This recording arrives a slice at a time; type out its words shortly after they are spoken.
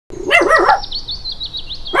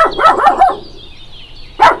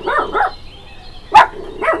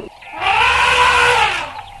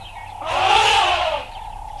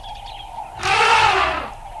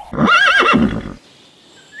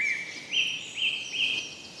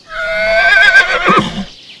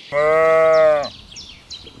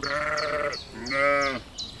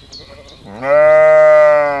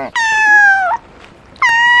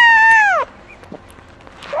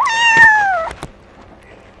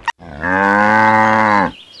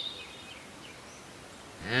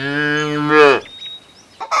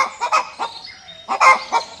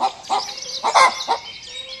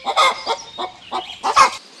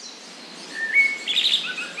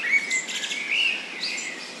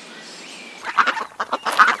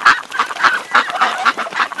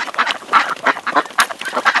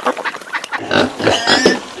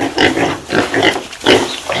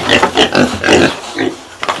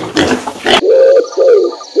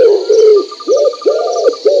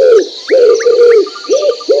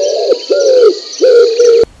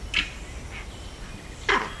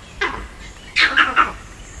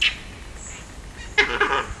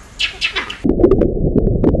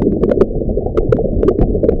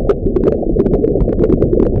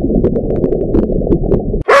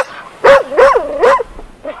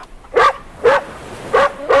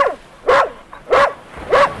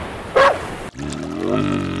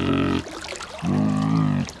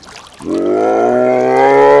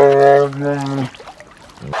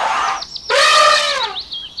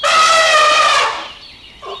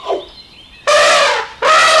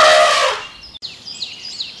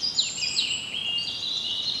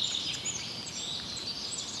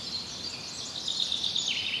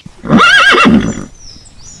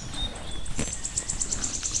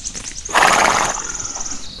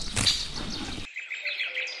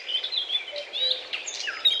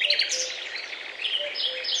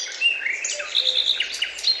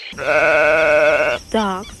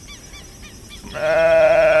Dogs,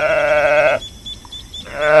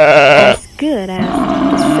 as good as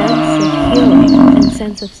the sense of hearing and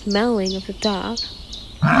sense of smelling of the dog,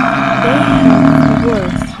 they have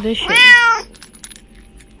worse vision.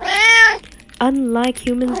 Unlike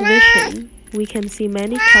humans' vision, we can see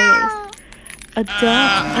many colors. A dog's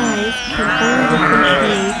eyes can only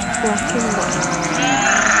differentiate black and white.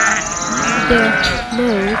 Their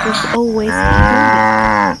nose is always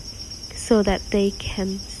humid, so that they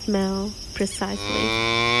can smell precisely.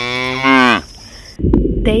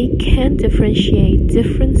 They can differentiate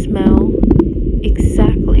different smell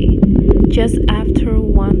exactly just after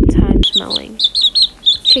one time smelling.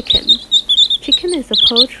 Chicken. Chicken is a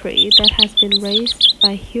poultry that has been raised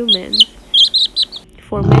by humans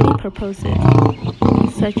for many purposes,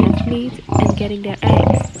 such as meat and getting their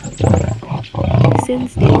eggs.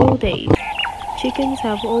 Since the old days, chickens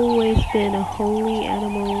have always been holy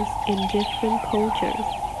animals in different cultures,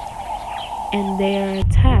 and they are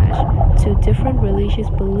attached to different religious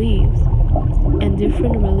beliefs and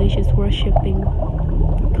different religious worshipping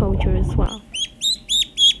culture as well.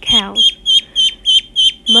 Cows.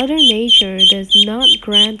 Mother Nature does not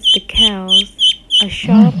grant the cows a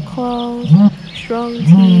sharp claws, strong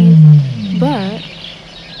teeth, but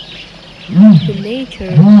the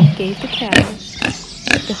nature gave the cow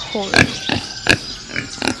the horn.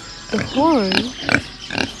 The horn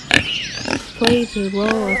plays the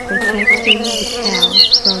role of protecting the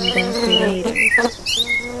cows from their predators.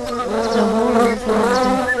 The horns on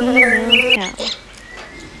the female cow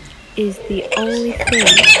is the only thing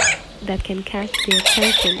that can catch the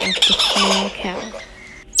attention of the male cows.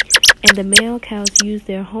 And the male cows use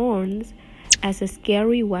their horns as a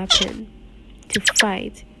scary weapon to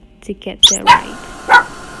fight to get their right.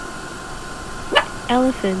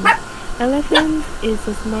 Elephant. Elephant is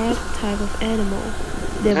a smart type of animal.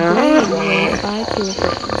 Their brain weighs 5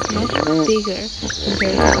 kilograms, much bigger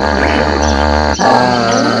compared to humans.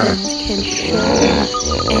 Elephants can show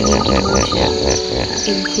any emotion,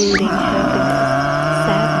 including happiness,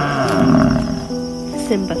 sadness,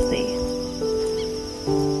 sympathy.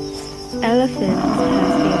 Elephants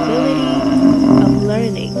have the ability of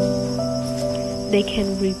learning. They can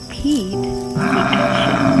repeat the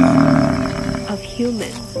actions of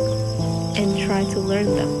humans and try to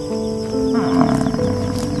learn them.